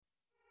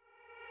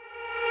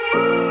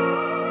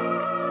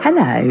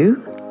Hello,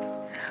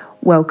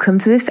 welcome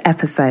to this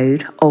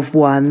episode of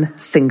One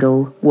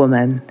Single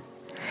Woman.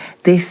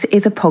 This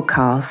is a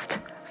podcast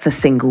for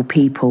single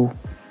people.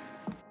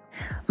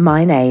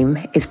 My name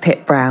is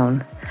Pip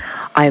Brown.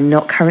 I am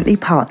not currently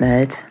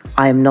partnered,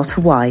 I am not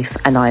a wife,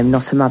 and I am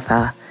not a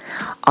mother.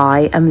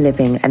 I am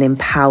living an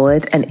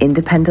empowered and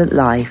independent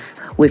life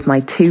with my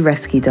two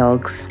rescue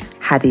dogs,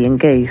 Haddie and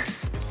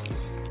Goose.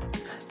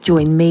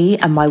 Join me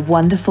and my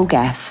wonderful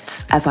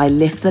guests as I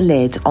lift the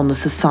lid on the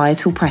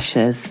societal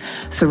pressures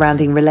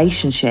surrounding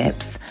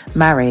relationships,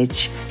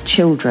 marriage,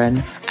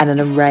 children, and an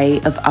array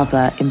of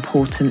other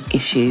important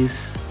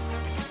issues.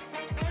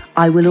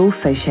 I will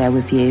also share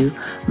with you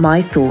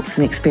my thoughts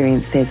and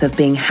experiences of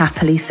being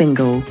happily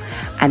single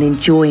and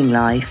enjoying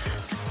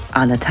life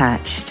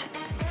unattached.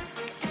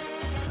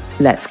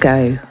 Let's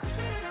go.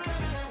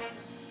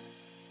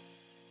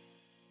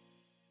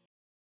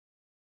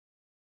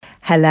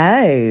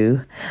 Hello.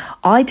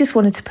 I just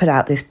wanted to put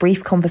out this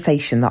brief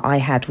conversation that I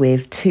had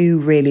with two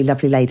really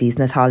lovely ladies,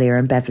 Natalia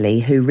and Beverly,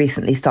 who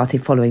recently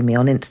started following me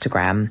on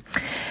Instagram.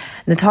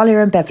 Natalia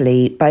and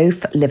Beverly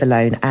both live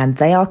alone and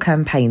they are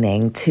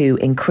campaigning to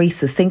increase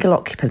the single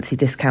occupancy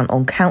discount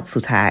on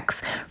council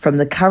tax from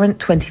the current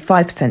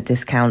 25%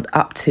 discount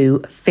up to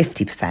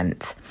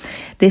 50%.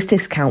 This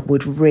discount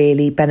would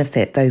really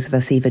benefit those of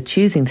us either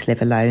choosing to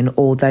live alone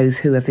or those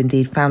who have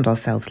indeed found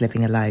ourselves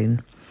living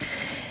alone.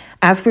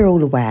 As we're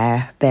all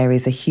aware, there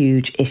is a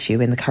huge issue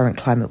in the current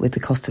climate with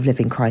the cost of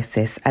living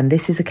crisis, and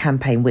this is a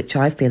campaign which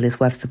I feel is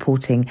worth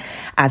supporting,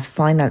 as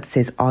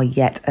finances are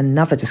yet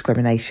another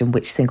discrimination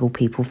which single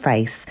people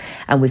face.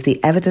 And with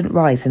the evident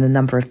rise in the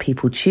number of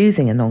people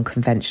choosing a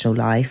non-conventional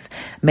life,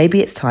 maybe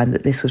it's time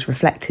that this was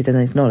reflected and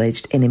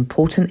acknowledged in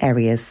important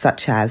areas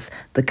such as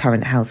the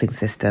current housing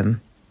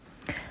system.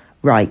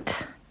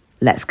 Right,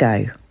 let's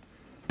go.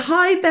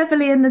 Hi,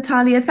 Beverly and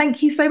Natalia.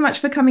 Thank you so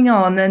much for coming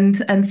on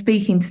and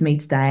speaking to me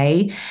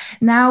today.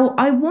 Now,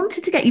 I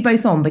wanted to get you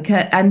both on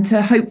and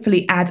to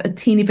hopefully add a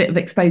teeny bit of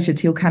exposure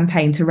to your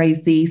campaign to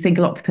raise the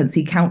single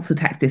occupancy council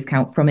tax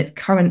discount from its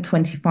current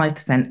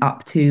 25%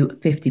 up to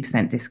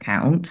 50%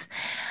 discount.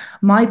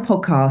 My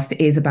podcast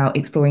is about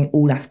exploring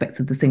all aspects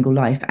of the single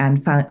life,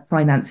 and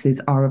finances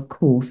are, of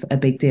course, a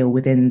big deal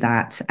within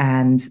that.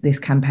 And this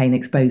campaign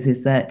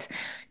exposes that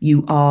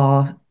you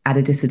are at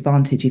a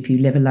disadvantage if you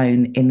live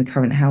alone in the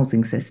current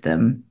housing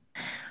system.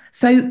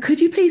 So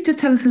could you please just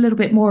tell us a little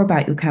bit more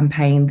about your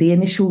campaign, the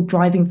initial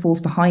driving force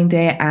behind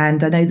it?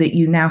 And I know that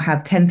you now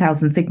have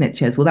 10,000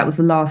 signatures. Well, that was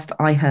the last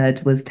I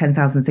heard, was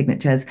 10,000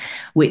 signatures,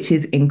 which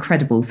is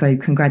incredible. So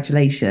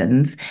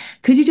congratulations.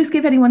 Could you just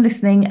give anyone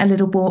listening a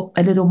little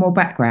more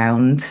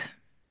background?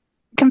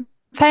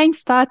 Campaign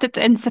started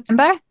in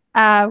September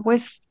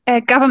with a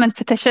government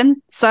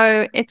petition.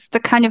 So it's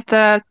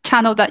the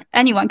channel that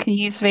anyone can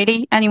use,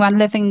 really, anyone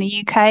living in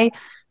the UK,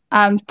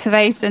 to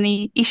raise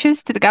any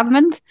issues to the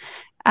government.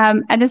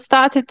 And it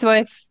started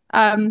with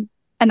an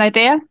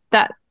idea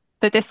that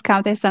the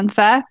discount is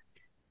unfair,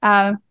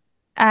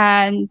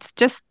 and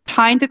just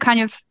trying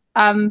to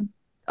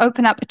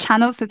open up a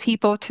channel for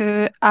people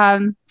to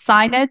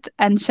sign it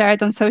and share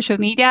it on social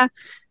media.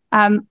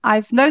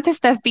 I've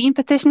noticed there have been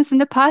petitions in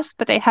the past,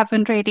 but they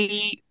haven't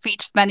really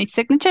reached many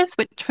signatures,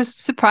 which was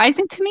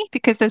surprising to me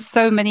because there's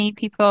so many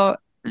people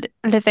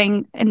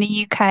living in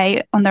the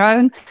UK on their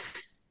own.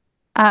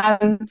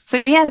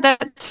 So yeah,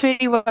 that's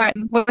really where,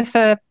 with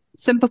a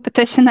simple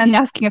petition and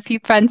asking a few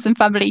friends and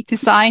family to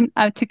sign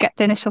to get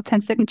the initial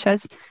 10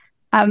 signatures.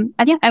 And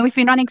we've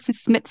been running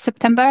since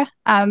mid-September,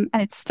 and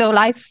it's still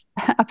live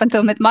up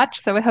until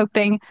mid-March. So we're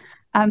hoping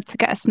to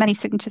get as many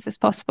signatures as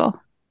possible.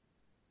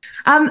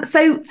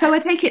 So I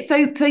take it.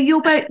 So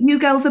you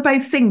girls are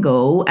both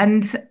single,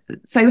 and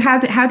so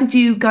how did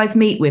you guys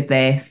meet with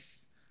this?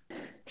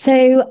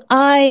 So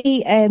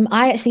I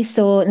actually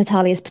saw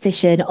Natalia's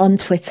petition on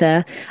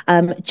Twitter,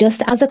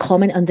 just as a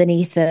comment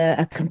underneath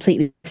a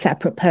completely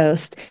separate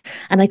post,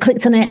 and I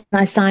clicked on it and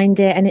I signed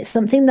it. And it's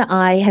something that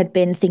I had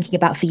been thinking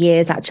about for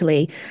years.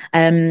 Actually,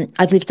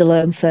 I've lived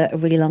alone for a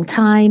really long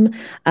time,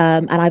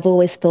 and I've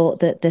always thought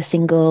that the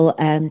single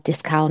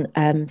discount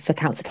for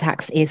council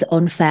tax is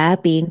unfair,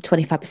 being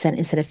 25%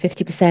 instead of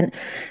 50%.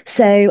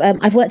 So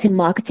I've worked in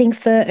marketing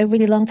for a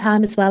really long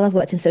time as well. I've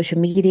worked in social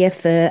media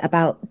for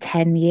about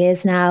 10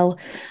 years now.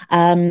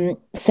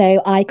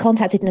 So I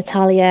contacted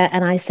Natalia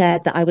and I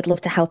said that I would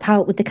love to help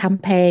out with the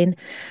campaign.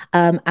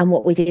 And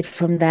what we did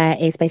from there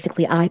is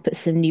basically I put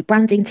some new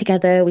branding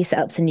together. We set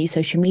up some new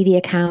social media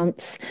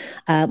accounts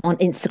on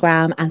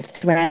Instagram and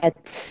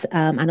Threads,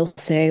 and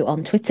also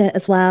on Twitter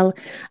as well.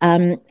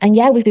 And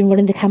yeah, we've been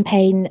running the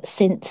campaign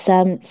since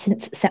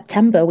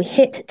September. We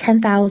hit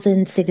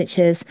 10,000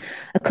 signatures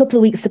a couple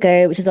of weeks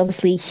ago, which is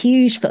obviously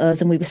huge for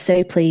us, and we were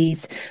so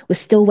pleased. We're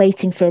still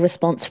waiting for a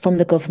response from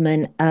the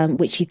government,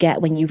 which you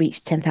get when you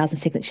reach 10,000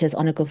 signatures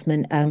on a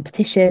government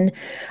petition.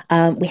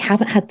 We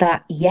haven't had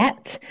that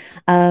yet.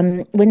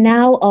 We're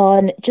now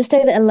on just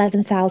over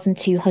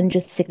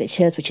 11,200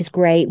 signatures, which is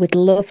great. We'd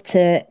love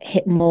to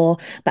hit more.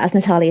 But as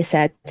Natalia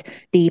said,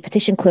 the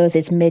petition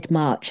closes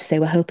mid-March. So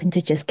we're hoping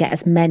to just get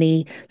as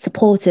many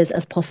supporters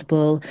as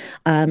possible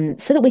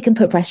so that we can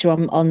put pressure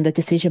on the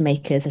decision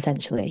makers,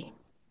 essentially.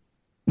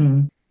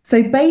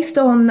 So, based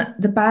on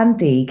the Band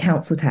D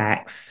council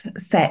tax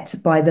set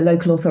by the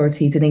local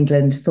authorities in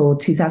England for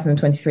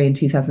 2023 and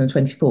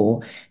 2024,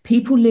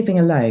 people living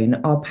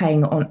alone are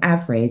paying on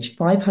average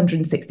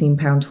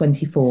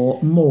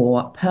 £516.24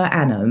 more per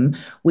annum,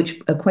 which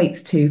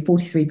equates to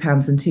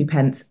 £43 and 2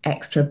 pence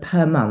extra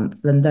per month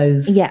than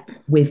those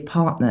with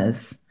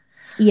partners.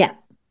 Yeah.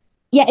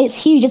 Yeah,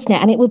 it's huge, isn't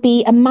it? And it would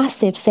be a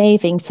massive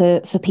saving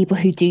for people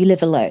who do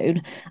live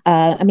alone.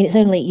 I mean, it's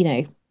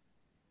only,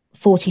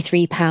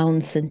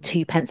 £43 and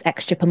 2 pence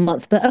extra per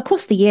month, but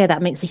across the year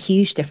that makes a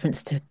huge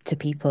difference to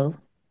people.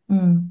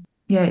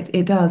 Yeah,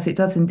 it does. It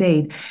does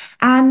indeed.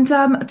 And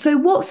so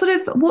what sort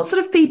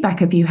of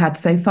feedback have you had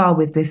so far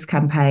with this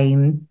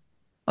campaign?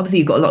 Obviously,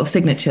 you've got a lot of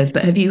signatures,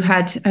 but have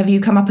you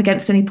come up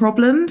against any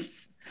problems?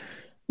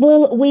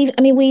 Well,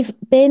 we've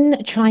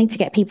been trying to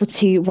get people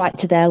to write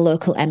to their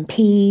local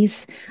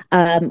MPs.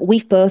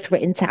 We've both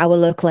written to our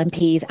local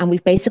MPs, and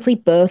we've basically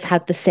both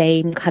had the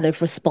same kind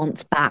of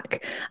response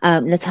back.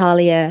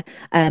 Natalia,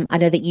 I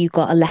know that you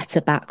got a letter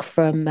back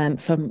from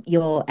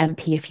your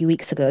MP a few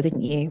weeks ago,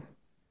 didn't you?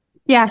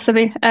 Yeah, so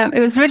it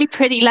was really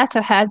pretty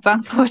letterhead, but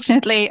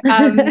unfortunately,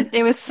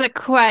 it was a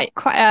quite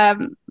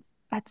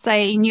I'd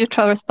say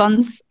neutral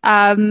response,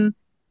 kind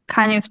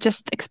of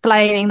just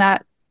explaining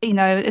that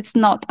it's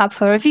not up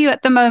for review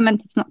at the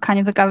moment. It's not kind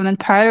of a government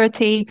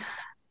priority,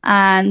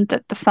 and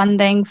that the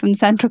funding from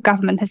central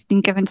government has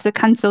been given to the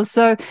council.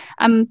 So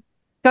I'm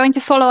going to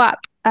follow up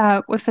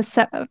with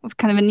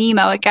kind of an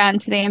email again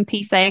to the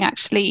MP saying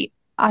actually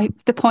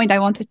the point I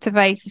wanted to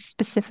raise is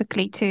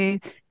specifically to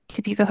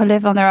people who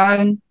live on their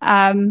own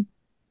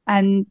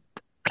and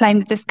claim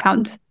the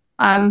discount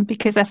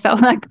because I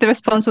felt like the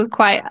response was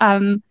quite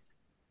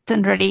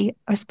didn't really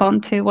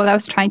respond to what I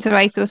was trying to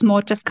raise. It was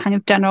more just kind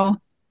of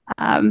general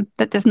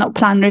that there's no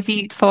plan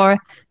reviewed for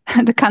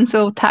the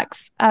council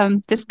tax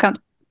discount.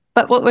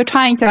 But what we're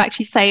trying to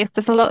actually say is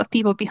there's a lot of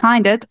people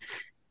behind it,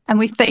 and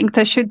we think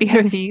there should be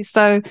a review.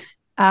 So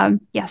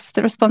yes,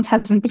 the response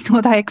hasn't been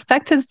what I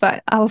expected,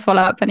 but I'll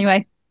follow up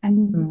anyway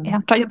and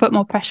try to put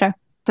more pressure.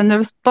 And the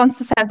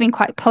responses have been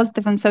quite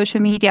positive on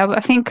social media. But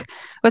I think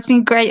what's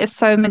been great is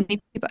so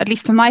many people, at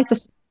least from my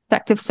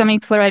perspective, so many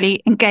people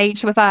really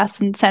engage with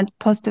us and send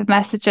positive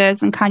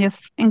messages and kind of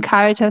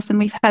encourage us. And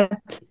we've had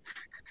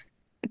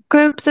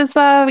groups as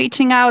well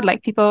reaching out,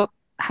 like people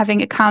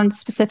having accounts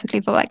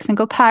specifically for like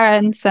single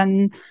parents.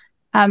 And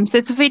so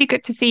it's really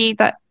good to see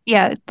that,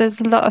 there's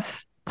a lot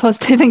of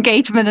positive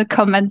engagement and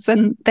comments,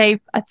 and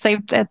I'd say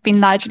they've been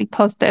largely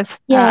positive.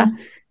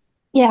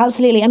 Yeah,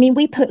 absolutely. I mean,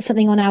 we put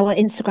something on our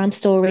Instagram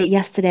story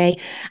yesterday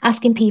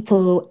asking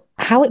people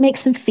how it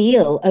makes them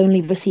feel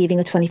only receiving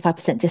a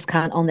 25%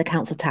 discount on the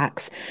council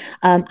tax.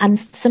 And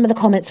some of the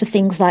comments were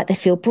things like they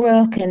feel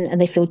broke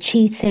and they feel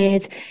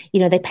cheated.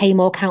 They pay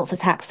more council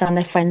tax than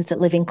their friends that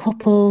live in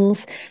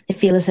couples. They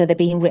feel as though they're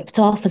being ripped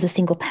off as a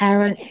single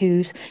parent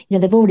who's,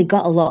 they've already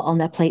got a lot on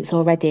their plates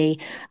already.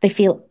 They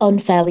feel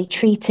unfairly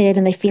treated,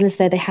 and they feel as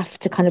though they have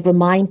to kind of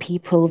remind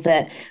people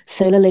that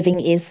solo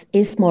living is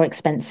more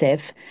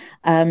expensive.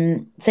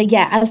 So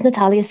yeah, as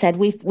Natalia said,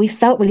 we've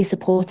felt really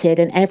supported,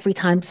 and every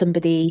time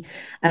somebody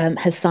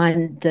has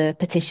signed the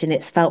petition,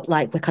 it's felt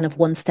like we're kind of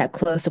one step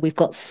closer. We've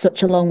got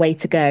such a long way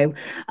to go,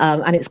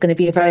 and it's going to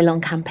be a very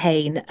long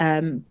campaign.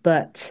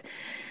 But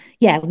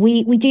yeah,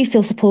 we do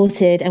feel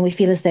supported, and we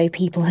feel as though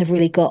people have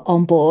really got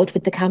on board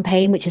with the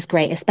campaign, which is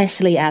great,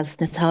 especially as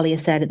Natalia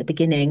said at the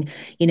beginning,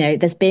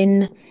 there's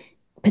been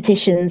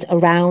petitions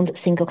around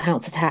single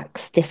council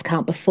tax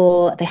discount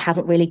before. They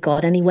haven't really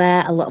got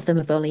anywhere. A lot of them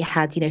have only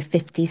had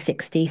 50,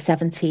 60,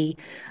 70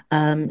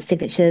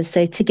 signatures.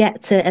 So to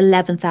get to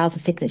 11,000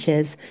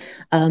 signatures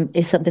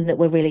is something that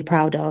we're really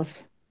proud of.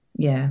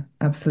 Yeah,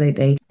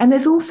 absolutely. And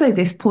there's also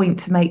this point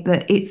to make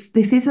that this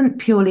isn't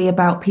purely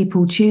about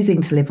people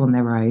choosing to live on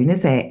their own,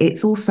 is it?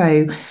 It's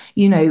also,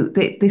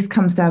 this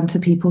comes down to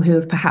people who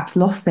have perhaps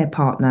lost their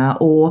partner,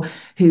 or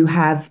who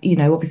have,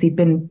 obviously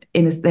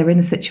they're in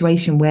a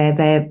situation where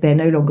they're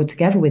no longer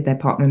together with their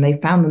partner and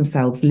they found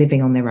themselves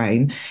living on their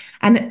own.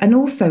 And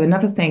also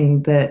another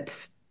thing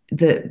that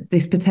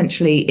this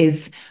potentially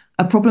is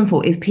a problem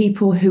for is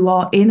people who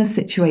are in a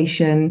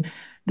situation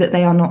that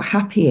they are not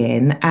happy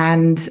in.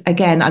 And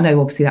again, I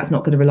know obviously that's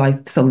not going to rely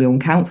solely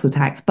on council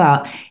tax,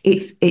 but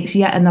it's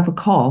yet another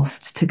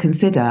cost to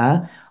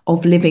consider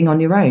of living on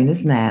your own,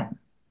 isn't it?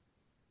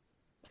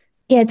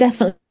 Yeah,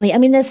 definitely. I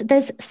mean,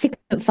 there's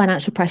significant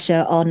financial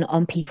pressure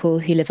on people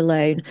who live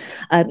alone.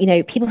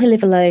 People who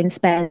live alone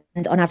spend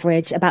on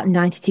average about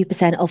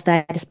 92% of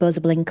their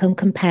disposable income,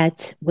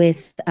 compared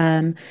with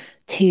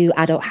to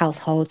adult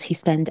households who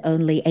spend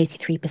only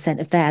 83%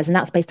 of theirs. And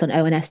that's based on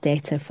ONS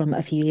data from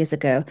a few years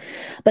ago.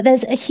 But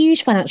there's a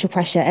huge financial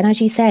pressure. And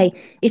as you say,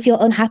 if you're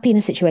unhappy in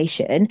a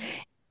situation,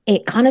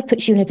 it kind of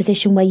puts you in a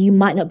position where you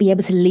might not be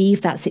able to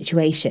leave that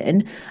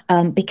situation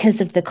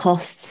because of the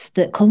costs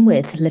that come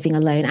with living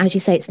alone. As you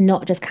say, it's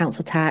not just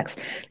council tax.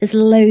 There's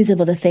loads of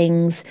other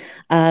things,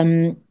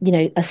 a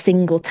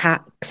single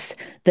tax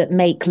that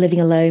make living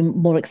alone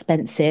more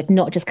expensive,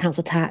 not just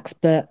council tax,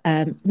 but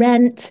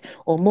rent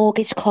or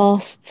mortgage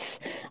costs.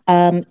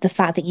 The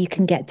fact that you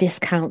can get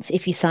discounts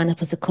if you sign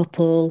up as a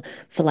couple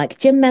for like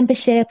gym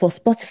membership or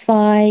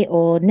Spotify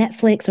or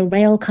Netflix or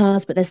rail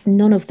cars, but there's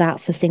none of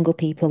that for single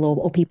people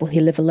or people who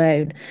live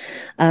alone.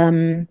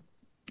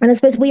 And I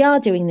suppose we are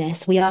doing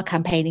this. We are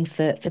campaigning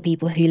for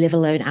people who live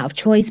alone out of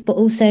choice, but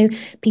also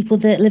people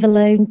that live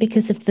alone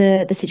because of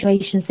the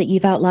situations that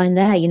you've outlined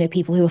there. You know,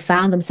 people who have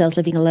found themselves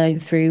living alone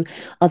through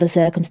other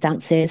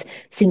circumstances,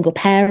 single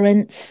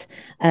parents.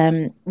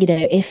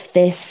 If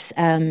this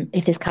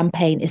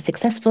campaign is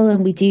successful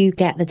and we do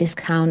get the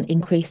discount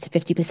increased to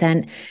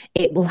 50%,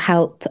 it will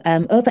help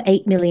over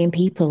 8 million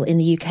people in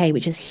the UK,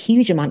 which is a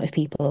huge amount of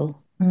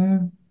people.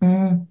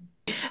 Mm-hmm.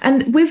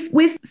 And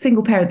with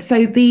single parents,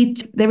 so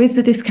there is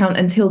the discount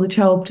until the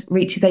child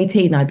reaches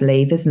 18, I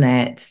believe, isn't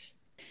it?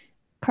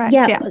 Correct.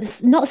 Yeah,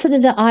 it's not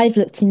something that I've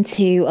looked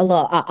into a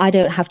lot. I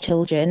don't have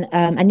children,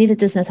 and neither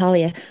does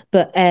Natalia.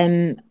 But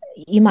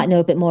you might know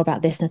a bit more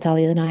about this,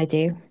 Natalia, than I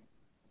do.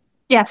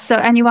 Yes. So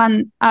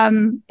anyone,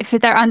 if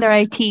they're under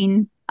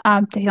 18,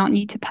 they don't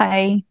need to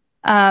pay.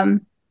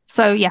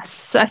 So yes,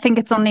 so I think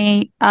it's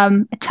only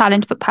a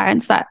challenge for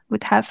parents that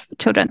would have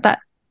children that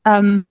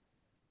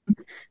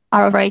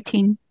are over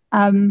 18.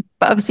 But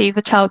obviously, if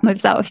the child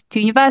moves out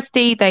to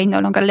university, they no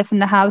longer live in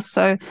the house.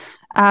 So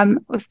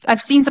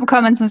I've seen some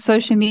comments on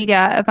social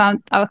media about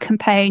our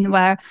campaign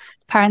where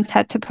parents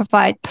had to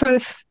provide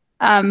proof.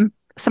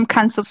 Some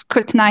councils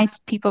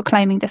scrutinized people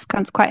claiming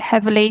discounts quite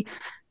heavily.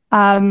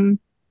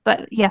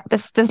 But yeah,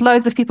 there's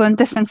loads of people in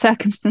different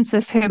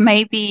circumstances who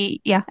may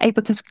be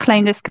able to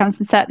claim discounts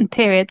in certain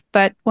period.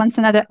 But once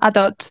another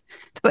adult,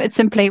 to put it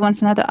simply,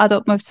 once another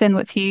adult moves in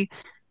with you,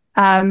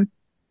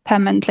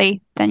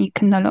 permanently, then you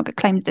can no longer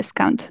claim the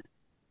discount.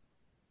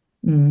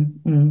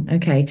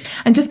 Okay.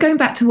 And just going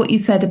back to what you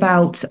said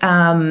about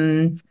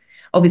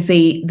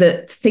obviously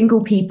that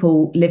single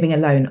people living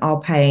alone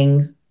are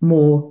paying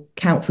more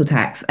council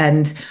tax,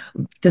 and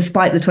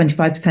despite the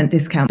 25%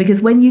 discount, because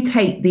when you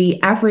take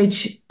the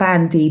average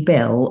Band D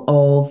bill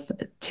of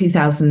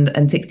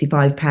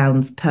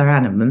 £2,065 per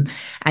annum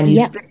and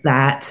you split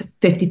that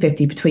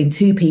 50-50 between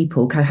two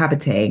people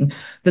cohabiting,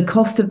 the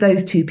cost to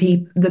those two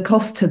people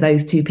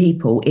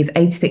is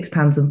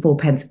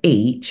 £86.04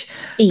 each.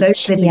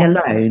 Those living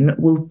alone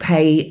will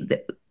pay.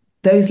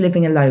 Those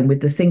living alone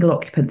with the single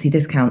occupancy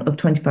discount of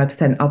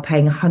 25% are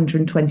paying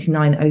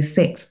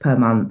 £129.06 per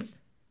month.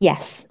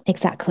 Yes,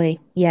 exactly.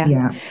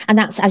 Yeah. And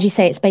that's, as you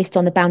say, it's based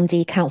on the Band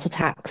D council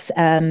tax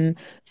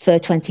for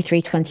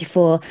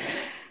 23-24.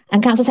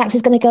 And council tax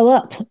is going to go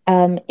up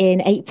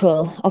in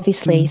April,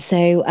 obviously.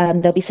 So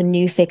there'll be some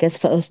new figures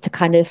for us to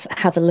kind of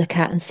have a look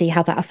at and see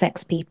how that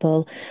affects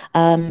people.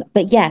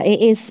 But yeah,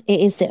 it is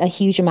a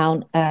huge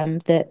amount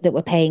that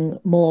we're paying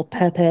more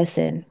per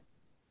person.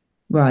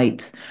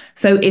 Right.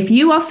 So if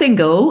you are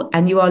single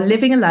and you are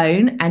living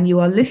alone and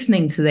you are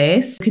listening to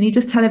this, can you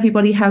just tell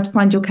everybody how to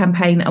find your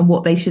campaign and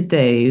what they should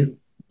do?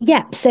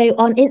 Yeah. So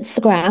on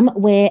Instagram,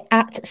 we're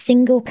at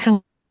Single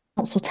Council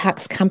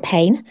Tax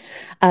Campaign.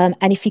 And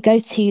if you go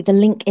to the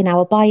link in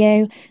our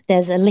bio,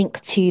 there's a link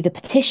to the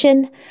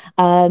petition.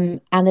 And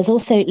there's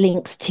also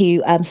links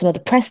to some of the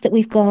press that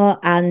we've got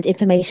and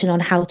information on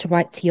how to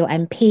write to your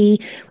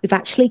MP. We've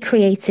actually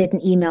created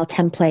an email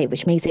template,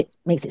 which makes it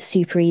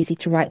super easy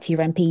to write to your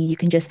MP. You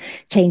can just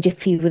change a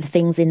few of the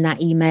things in that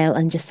email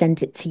and just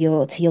send it to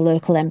your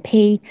local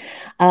MP.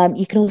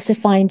 You can also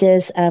find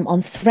us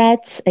on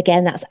Threads.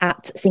 Again, that's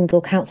at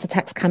Single Council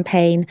Tax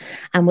Campaign.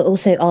 And we're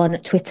also on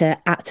Twitter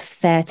at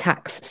Fair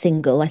Tax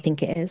Single, I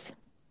think it is.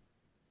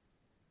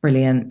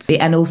 Brilliant.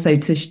 And also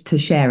to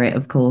share it,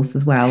 of course,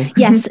 as well.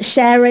 Yes,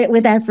 share it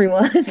with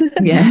everyone.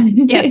 Yeah.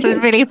 Yes, I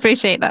really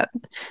appreciate that.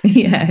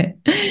 Yeah.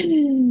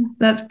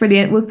 That's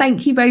brilliant. Well,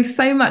 thank you both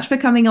so much for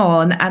coming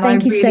on. And I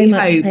really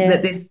hope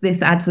that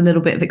this adds a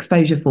little bit of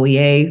exposure for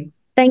you.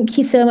 Thank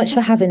you so much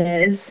for having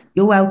us.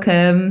 You're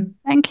welcome.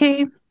 Thank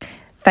you.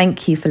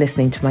 Thank you for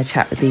listening to my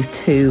chat with these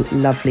two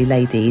lovely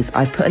ladies.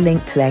 I've put a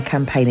link to their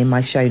campaign in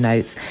my show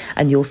notes,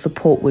 and your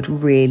support would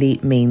really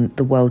mean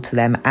the world to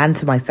them and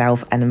to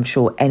myself, and I'm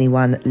sure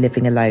anyone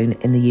living alone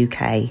in the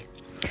UK.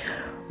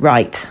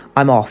 Right,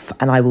 I'm off,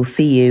 and I will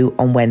see you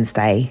on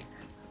Wednesday.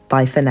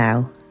 Bye for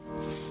now.